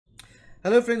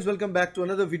Hello friends, welcome back to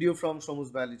another video from Shomu's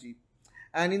Biology.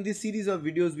 And in this series of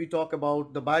videos, we talk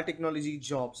about the biotechnology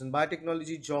jobs and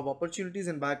biotechnology job opportunities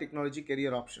and biotechnology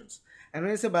career options. And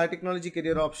when I say biotechnology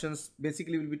career options,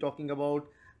 basically we'll be talking about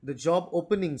the job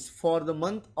openings for the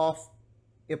month of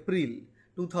April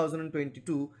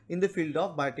 2022 in the field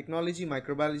of biotechnology,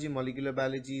 microbiology, molecular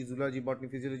biology, zoology, botany,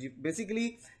 physiology,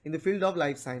 basically in the field of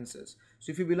life sciences.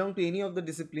 So if you belong to any of the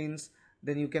disciplines,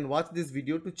 then you can watch this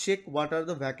video to check what are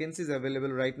the vacancies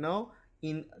available right now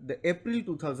in the April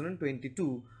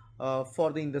 2022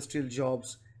 for the industrial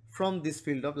jobs from this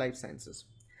field of life sciences.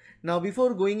 Now,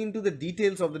 before going into the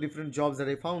details of the different jobs that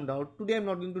I found out, today I'm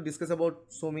not going to discuss about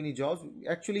so many jobs.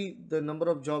 Actually, the number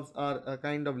of jobs are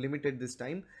kind of limited this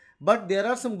time, but there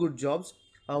are some good jobs,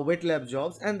 wet lab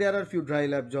jobs, and there are a few dry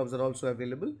lab jobs are also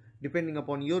available. Depending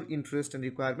upon your interest and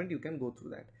requirement, you can go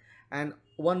through that. And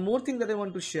one more thing that I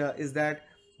want to share is that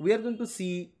we are going to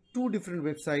see two different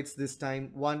websites this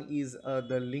time. One is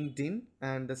the LinkedIn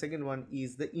and the second one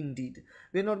is the Indeed.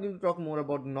 We're not going to talk more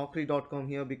about Naukri.com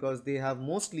here because they have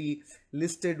mostly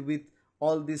listed with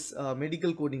all these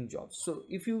medical coding jobs. So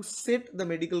if you set the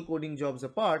medical coding jobs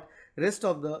apart, rest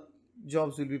of the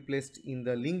jobs will be placed in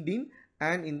the LinkedIn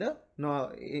and in the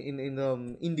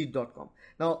Indeed.com.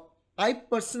 Now, I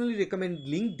personally recommend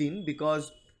LinkedIn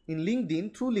because in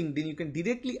LinkedIn, through LinkedIn, you can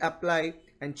directly apply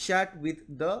and chat with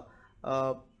the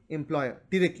employer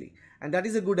directly, and that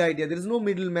is a good idea. There is no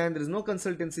middleman, there is no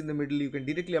consultancy in the middle. You can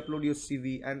directly upload your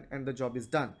CV and the job is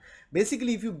done.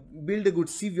 Basically, if you build a good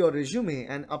CV or resume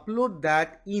and upload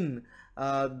that in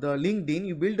the LinkedIn,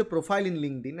 you build a profile in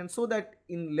LinkedIn, and so that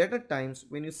in later times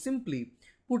when you simply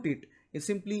put it, you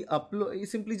simply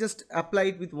just apply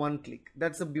it with one click.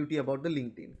 That's the beauty about the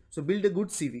LinkedIn. So build a good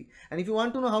CV, and if you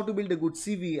want to know how to build a good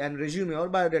CV and resume or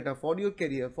biodata for your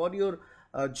career, for your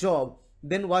job,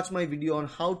 then watch my video on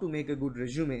how to make a good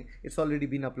resume. It's already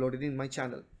been uploaded in my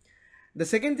channel. The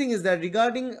second thing is that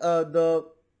regarding the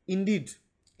Indeed,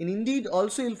 in Indeed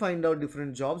also you'll find out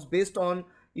different jobs based on,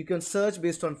 you can search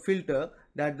based on filter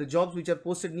that the jobs which are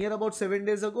posted near about 7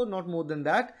 days ago, not more than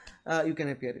that, you can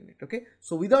appear in it. Okay,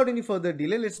 so without any further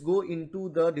delay, let's go into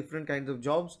the different kinds of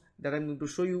jobs that I'm going to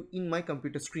show you in my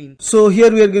computer screen. So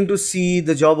here we are going to see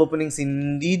the job openings in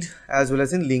Indeed as well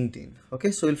as in LinkedIn.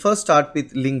 Okay, so we'll first start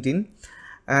with LinkedIn.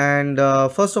 And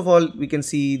first of all, we can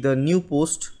see the new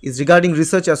post is regarding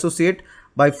research associate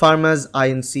by Farmers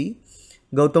Inc,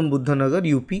 Gautam Buddha Nagar,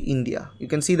 UP, India. You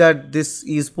can see that this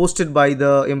is posted by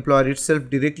the employer itself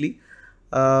directly,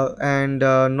 and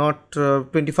not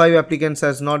 25 applicants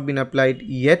has not been applied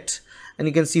yet, and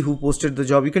you can see who posted the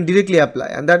job. You can directly apply,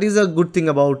 and that is a good thing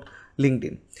about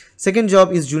LinkedIn. Second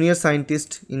job is junior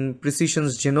scientist in precision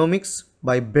genomics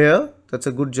by Bayer. That's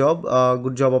a good job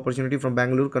opportunity from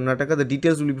Bangalore, Karnataka. The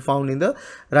details will be found in the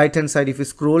right hand side. If you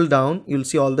scroll down, you'll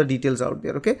see all the details out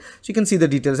there. Okay, so you can see the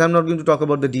details. I'm not going to talk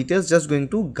about the details, just going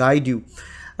to guide you.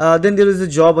 Then there is a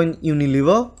job in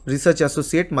Unilever, research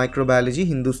associate microbiology,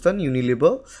 Hindustan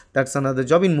Unilever. That's another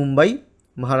job in Mumbai,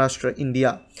 Maharashtra,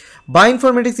 India.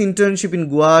 Bioinformatics internship in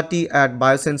Guwahati at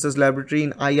Biosensors Laboratory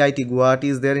in IIT Guwahati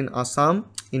is there in Assam,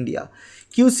 India.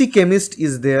 QC chemist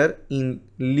is there in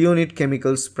Leonid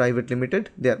Chemicals Private Limited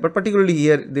there, but particularly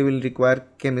here they will require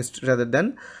chemist rather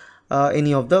than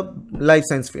any of the life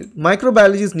science field.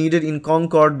 Microbiology is needed in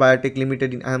Concord Biotech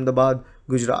Limited in Ahmedabad,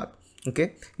 Gujarat.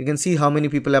 Okay, you can see how many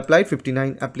people applied.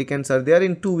 59 applicants are there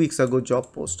in 2 weeks ago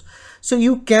job post. So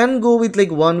you can go with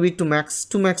like 1 week to max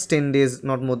 10 days,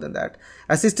 not more than that.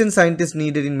 Assistant scientist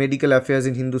needed in medical affairs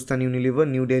in Hindustan Unilever,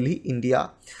 New Delhi,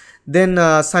 India. Then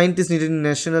scientist needed in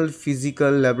National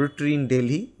Physical Laboratory in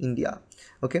Delhi, India.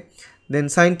 Okay, then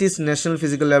scientist National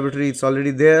Physical Laboratory, it's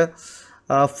already there.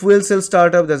 Fuel cell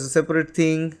startup, that's a separate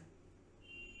thing.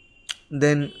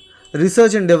 Then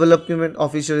research and development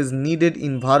officer is needed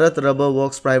in Bharat Rubber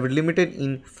Works Private Limited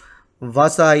in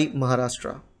Vasai,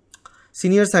 Maharashtra.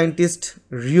 Senior scientist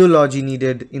rheology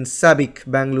needed in Sabik,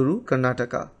 Bangalore,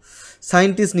 Karnataka.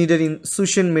 Scientist needed in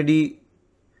Sushan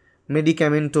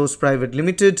Medicamentos Private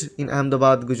Limited in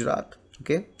Ahmedabad, Gujarat.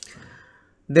 Okay,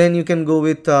 then you can go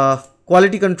with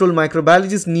quality control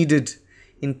microbiologist needed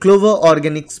in Clover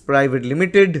Organics Private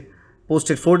Limited,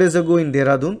 posted 4 days ago in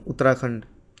Dehradun, Uttarakhand.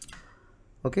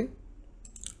 Okay,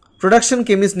 production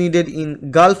chemist needed in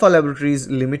Galfa Laboratories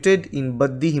Limited in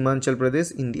Baddi, Himachal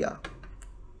Pradesh, India.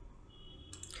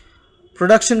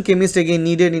 Production chemist again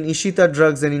needed in Ishita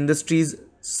Drugs and Industries,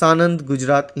 Sanand,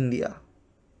 Gujarat, India.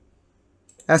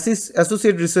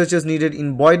 Associate researchers needed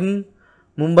in Boyden,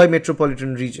 Mumbai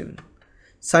Metropolitan Region.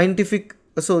 Scientific,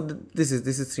 so this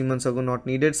is 3 months ago, not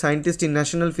needed. Scientist in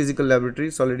National Physical Laboratory,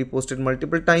 it's already posted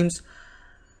multiple times.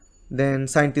 Then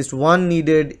scientist 1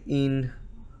 needed in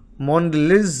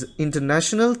Mondelez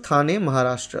International, Thane,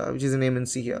 Maharashtra, which is an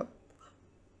MNC here.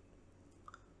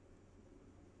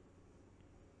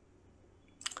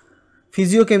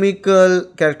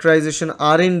 Physiochemical characterization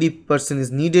R&D person is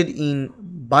needed in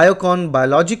Biocon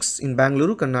Biologics in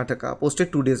Bangalore, Karnataka,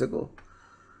 posted 2 days ago.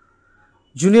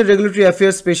 Junior regulatory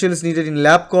affairs specialist needed in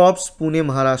Lab Corps, Pune,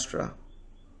 Maharashtra.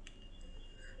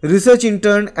 Research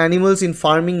intern animals in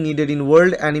farming needed in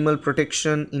World Animal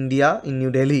Protection India in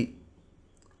New Delhi.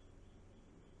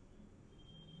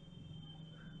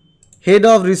 Head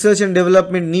of Research and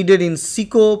Development needed in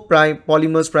Seco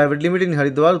Polymers Private Limited in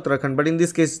Haridwar, Uttarakhand, but in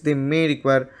this case they may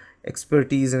require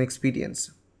expertise and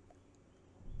experience.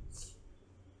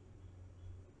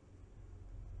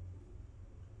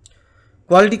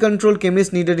 Quality control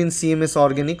chemist needed in CMS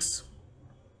Organics.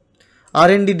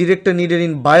 R&D director needed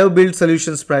in BioBuild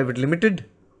Solutions Private Limited.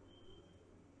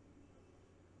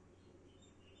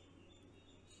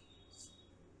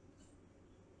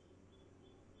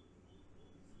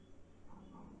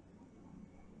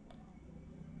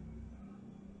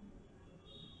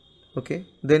 Okay,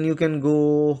 then you can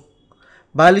go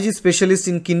biology specialist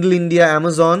in Kindle India,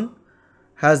 Amazon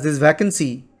has this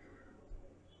vacancy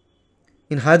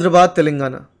in Hyderabad,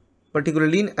 Telangana,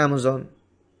 particularly in Amazon.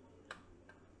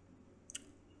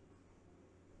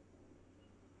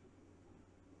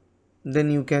 Then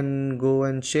you can go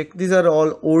and check. These are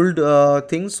all old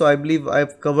things, so I believe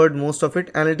I've covered most of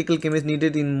it. Analytical chemist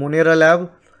needed in Monera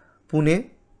Lab,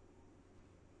 Pune.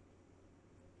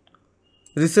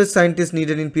 Research scientist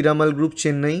needed in Piramal Group,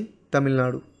 Chennai, Tamil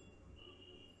Nadu.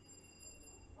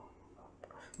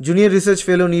 Junior research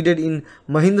fellow needed in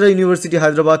Mahindra University,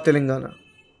 Hyderabad, Telangana.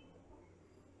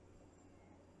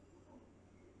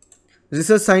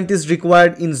 Research scientist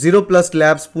required in Zero Plus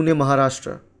Labs, Pune,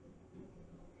 Maharashtra.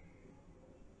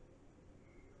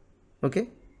 Okay.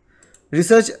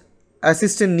 Research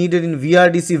assistant needed in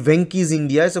VRDC, Vacancies,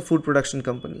 India, is a food production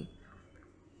company.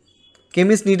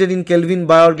 Chemist needed in Kelvin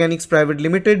Bioorganics Private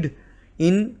Limited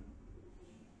in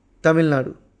Tamil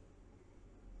Nadu.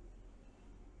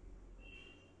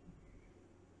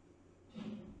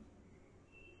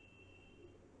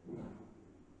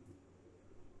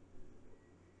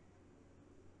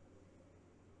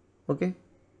 Okay.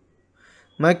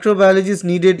 Microbiologist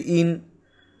needed in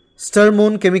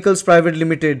Stermone Chemicals Private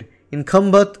Limited in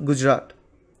Khambat, Gujarat.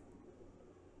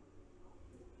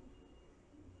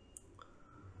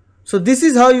 So this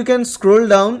is how you can scroll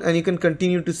down and you can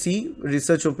continue to see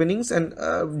research openings and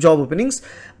job openings,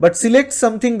 but select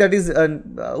something that is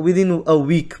within a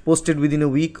week, posted within a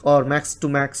week, or max to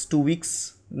max 2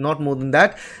 weeks, not more than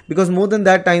that, because more than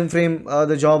that time frame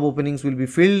the job openings will be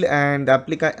filled and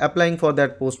applying for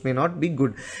that post may not be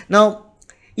good. Now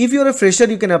if you are a fresher,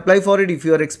 you can apply for it. If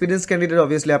you are experienced candidate,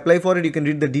 obviously apply for it. You can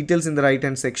read the details in the right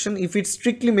hand section. If it's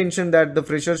strictly mentioned that the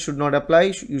fresher should not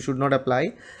apply, you should not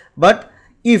apply. But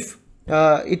if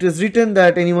it is written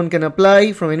that anyone can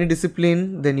apply from any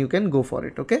discipline, then you can go for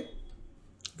it. Okay,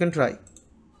 you can try.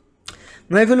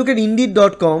 Now if you look at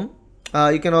indeed.com,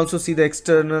 you can also see the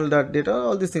external data.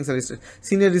 All these things are listed.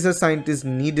 Senior research scientist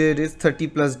needed is 30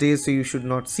 plus days, so you should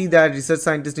not see that. Research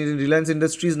scientist needed in Reliance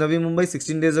Industries, Navi Mumbai,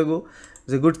 16 days ago.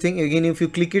 It's a good thing. Again, if you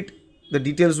click it, the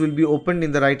details will be opened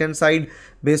in the right hand side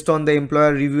based on the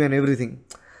employer review and everything.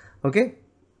 Okay.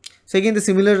 So again, the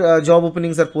similar job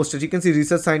openings are posted. You can see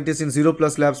research scientist in Zero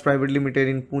Plus Labs Private Limited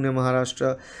in Pune,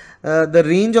 Maharashtra. The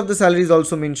range of the salary is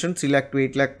also mentioned, 3 lakh to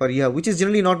 8 lakh per year, which is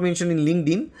generally not mentioned in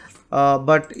LinkedIn,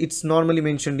 but it's normally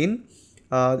mentioned in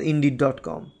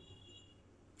indeed.com.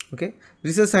 Okay.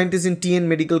 Research scientist in TN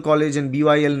Medical College and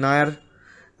BYL Nair,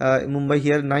 Mumbai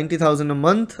here, 90,000 a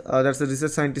month. That's the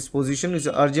research scientist position, is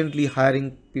urgently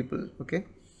hiring people. Okay.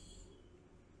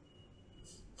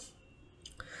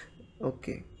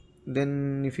 Okay.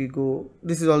 Then if we go,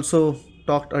 this is also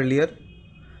talked earlier.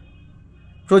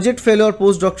 Project fellow or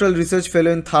postdoctoral research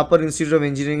fellow in Thapar Institute of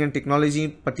Engineering and Technology,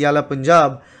 Patiala,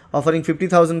 Punjab, offering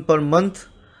 50,000 per month.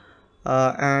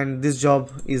 And this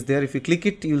job is there. If you click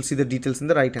it, you will see the details in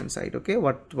the right hand side. Okay,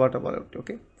 what about it?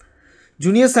 Okay.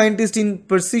 Junior scientist in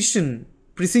precision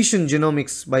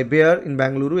genomics by Bayer in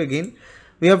Bangalore. Again,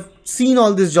 we have seen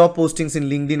all these job postings in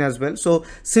LinkedIn as well. So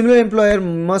similar employer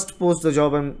must post the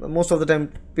job, and most of the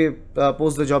time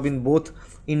post the job in both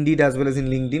Indeed as well as in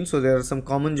LinkedIn. So there are some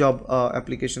common job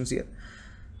applications here.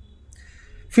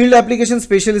 Field application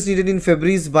specialist needed in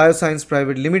February's Bioscience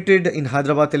Private Limited in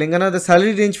Hyderabad, Telangana. The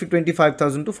salary range for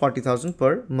 25,000 to 40,000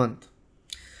 per month.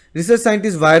 Research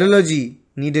scientist virology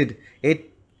needed 1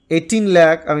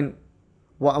 lakh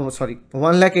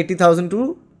 80,000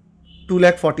 to 2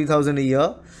 lakh 40,000 a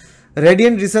year.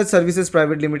 Radiant Research Services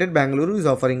Private Limited, Bangalore is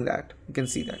offering that. You can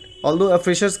see that. Although a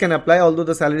freshers can apply, although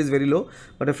the salary is very low,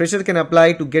 but a fresher can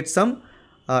apply to get some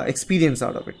experience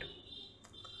out of it.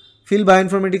 Field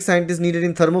Bioinformatics Scientist needed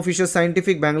in Thermo Fisher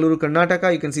Scientific, Bangalore,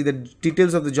 Karnataka. You can see the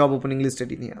details of the job opening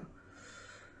listed in here.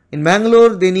 In Bangalore,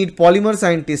 they need Polymer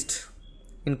Scientist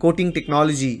in Coating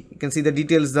Technology. You can see the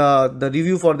details, the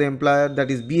review for the employer,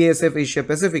 that is BASF Asia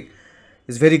Pacific,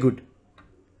 is very good.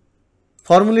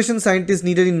 Formulation Scientist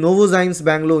needed in Novozymes,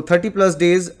 Bangalore, 30 plus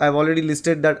days. I've already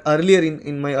listed that earlier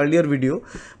in my earlier video,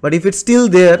 but if it's still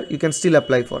there, you can still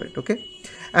apply for it. Okay.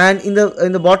 And in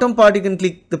the bottom part, you can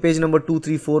click the page number 2,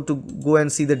 3, 4 to go and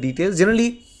see the details.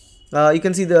 Generally, you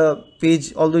can see the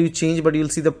page, although you change, but you'll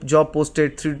see the job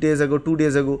posted 3 days ago, 2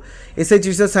 days ago. SH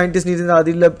Research Scientist needed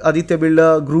in the Aditya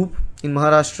Birla Group in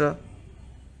Maharashtra.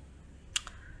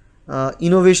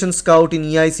 Innovation Scout in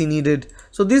EIC needed.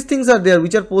 So these things are there,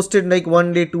 which are posted like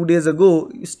 1 day, 2 days ago,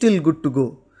 still good to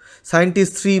go.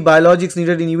 Scientist 3, Biologics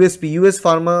needed in USP, US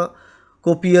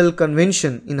Pharmacopeal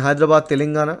Convention in Hyderabad,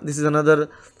 Telangana. This is another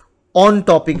on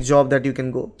topic job that you can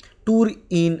go. Tutor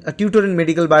in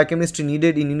medical biochemistry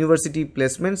needed in university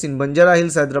placements in Banjara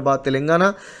Hills, Hyderabad,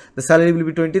 Telangana. The salary will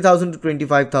be 20,000 to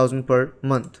 25,000 per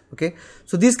month. Okay,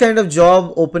 so these kind of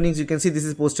job openings, you can see this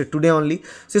is posted today only.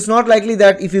 So it's not likely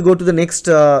that if you go to the next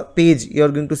page, you are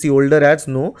going to see older ads.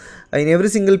 No, in every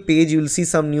single page you will see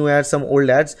some new ads, some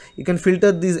old ads. You can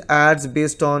filter these ads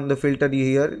based on the filter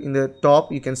here. In the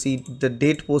top, you can see the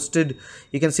date posted.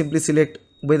 You can simply select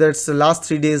whether it's the last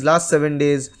 3 days, last 7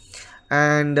 days.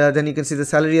 And then you can see the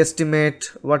salary estimate,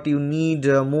 what you need,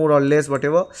 more or less,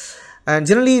 whatever. And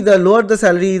generally, the lower the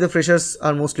salary, the freshers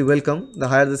are mostly welcome. The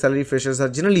higher the salary, freshers are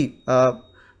generally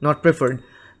not preferred.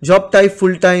 Job type,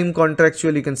 full-time,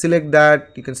 contractual, you can select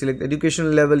that. You can select the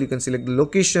educational level, you can select the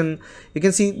location. You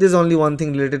can see there's only one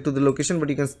thing related to the location, but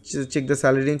you can check the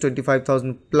salary in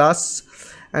 25,000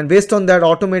 plus. And based on that,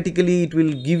 automatically it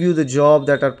will give you the job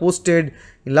that are posted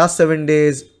in last 7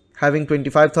 days, having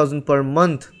 25,000 per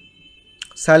month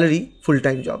salary,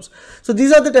 full-time jobs. So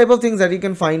these are the type of things that you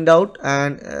can find out.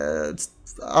 And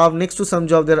next to some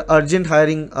job, there are urgent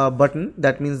hiring button.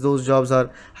 That means those jobs are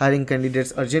hiring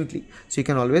candidates urgently, so you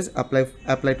can always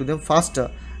apply to them faster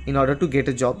in order to get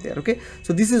a job there. Okay,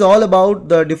 so this is all about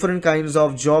the different kinds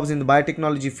of jobs in the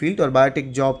biotechnology field or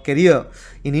biotech job career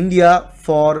in India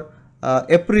for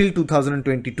April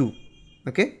 2022.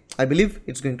 Okay, I believe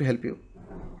it's going to help you.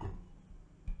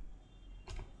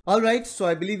 Alright, so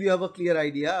I believe you have a clear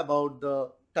idea about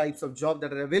the types of jobs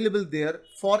that are available there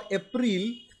for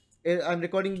April. I'm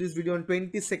recording this video on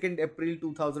 22nd April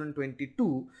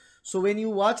 2022. So when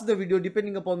you watch the video,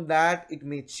 depending upon that, it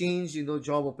may change,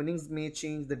 job openings may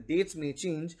change, the dates may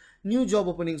change, new job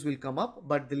openings will come up,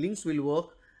 but the links will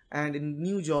work and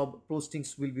new job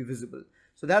postings will be visible.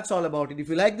 So that's all about it. If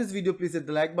you like this video, please hit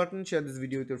the like button, share this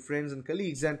video with your friends and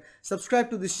colleagues, and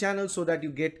subscribe to this channel so that you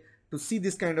get to see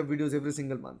this kind of videos every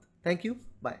single month. Thank you.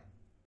 Bye.